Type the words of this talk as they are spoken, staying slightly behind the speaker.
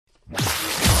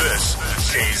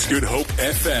This is Good Hope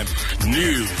FM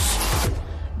News.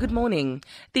 Good morning.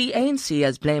 The ANC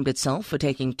has blamed itself for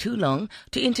taking too long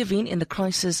to intervene in the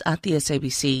crisis at the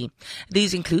SABC.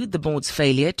 These include the board's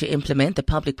failure to implement the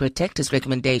public protector's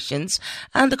recommendations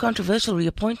and the controversial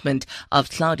reappointment of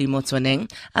Claudia Motswaneng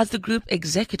as the group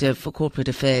executive for corporate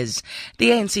affairs. The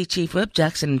ANC chief whip,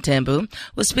 Jackson Ntembu,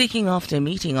 was speaking after a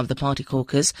meeting of the party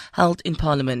caucus held in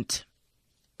Parliament.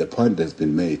 The point has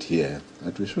been made here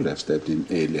that we should have stepped in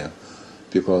earlier,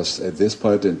 because at this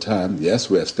point in time, yes,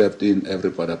 we have stepped in,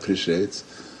 everybody appreciates,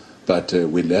 but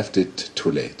we left it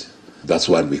too late. That's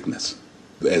one weakness.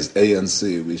 As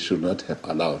ANC, we should not have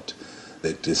allowed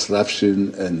the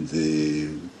disruption and the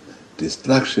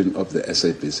destruction of the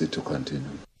SABC to continue.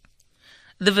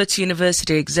 The Wits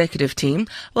University executive team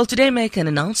will today make an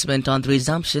announcement on the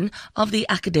resumption of the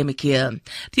academic year.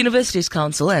 The university's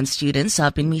council and students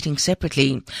have been meeting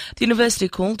separately. The university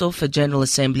called off a general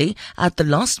assembly at the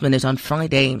last minute on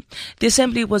Friday. The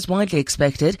assembly was widely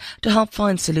expected to help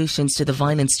find solutions to the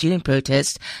violent student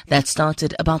protest that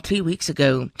started about 3 weeks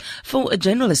ago. For a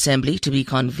general assembly to be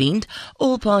convened,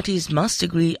 all parties must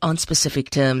agree on specific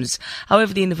terms.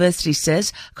 However, the university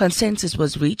says consensus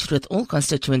was reached with all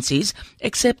constituencies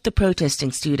except the protesting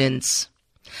students.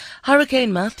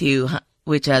 Hurricane Matthew,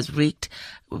 which has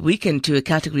weakened to a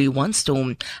Category 1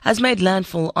 storm, has made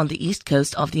landfall on the east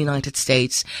coast of the United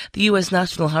States. The U.S.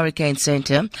 National Hurricane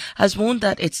Center has warned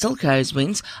that it still carries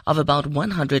winds of about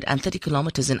 130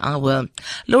 kilometers an hour.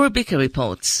 Laura Bicker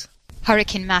reports.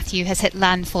 Hurricane Matthew has hit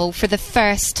landfall for the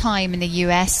first time in the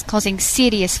US, causing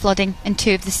serious flooding in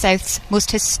two of the South's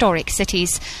most historic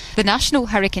cities. The National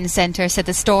Hurricane Center said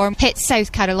the storm hit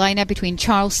South Carolina between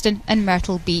Charleston and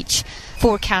Myrtle Beach.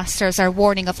 Forecasters are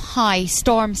warning of high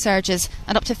storm surges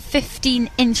and up to 15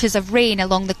 inches of rain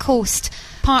along the coast.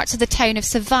 Parts of the town of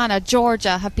Savannah,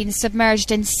 Georgia, have been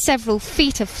submerged in several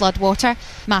feet of floodwater.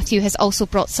 Matthew has also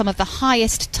brought some of the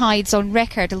highest tides on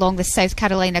record along the South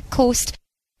Carolina coast.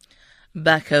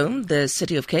 Back home, the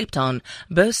city of Cape Town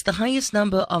boasts the highest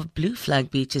number of blue flag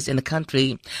beaches in the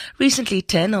country. Recently,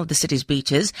 10 of the city's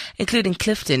beaches, including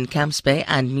Clifton, Camps Bay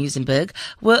and Muizenberg,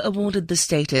 were awarded the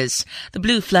status. The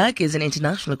blue flag is an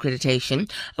international accreditation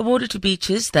awarded to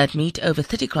beaches that meet over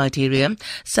 30 criteria,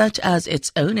 such as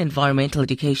its own environmental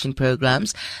education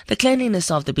programs, the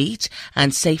cleanliness of the beach,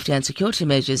 and safety and security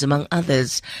measures, among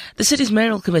others. The city's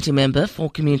mayoral committee member for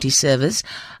community service,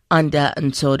 Anda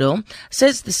Nsodo,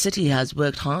 says the city has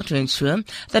worked hard to ensure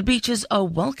that beaches are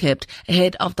well kept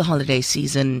ahead of the holiday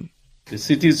season. The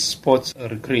city's Sports,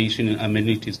 Recreation and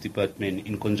Amenities Department,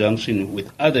 in conjunction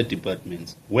with other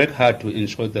departments, work hard to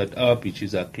ensure that our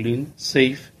beaches are clean,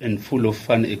 safe and full of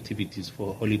fun activities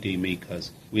for holiday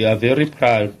makers. We are very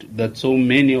proud that so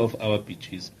many of our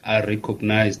beaches are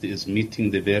recognized as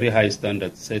meeting the very high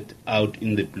standards set out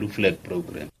in the Blue Flag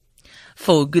program.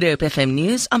 For Good Hope FM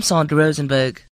News, I'm Sandra Rosenberg.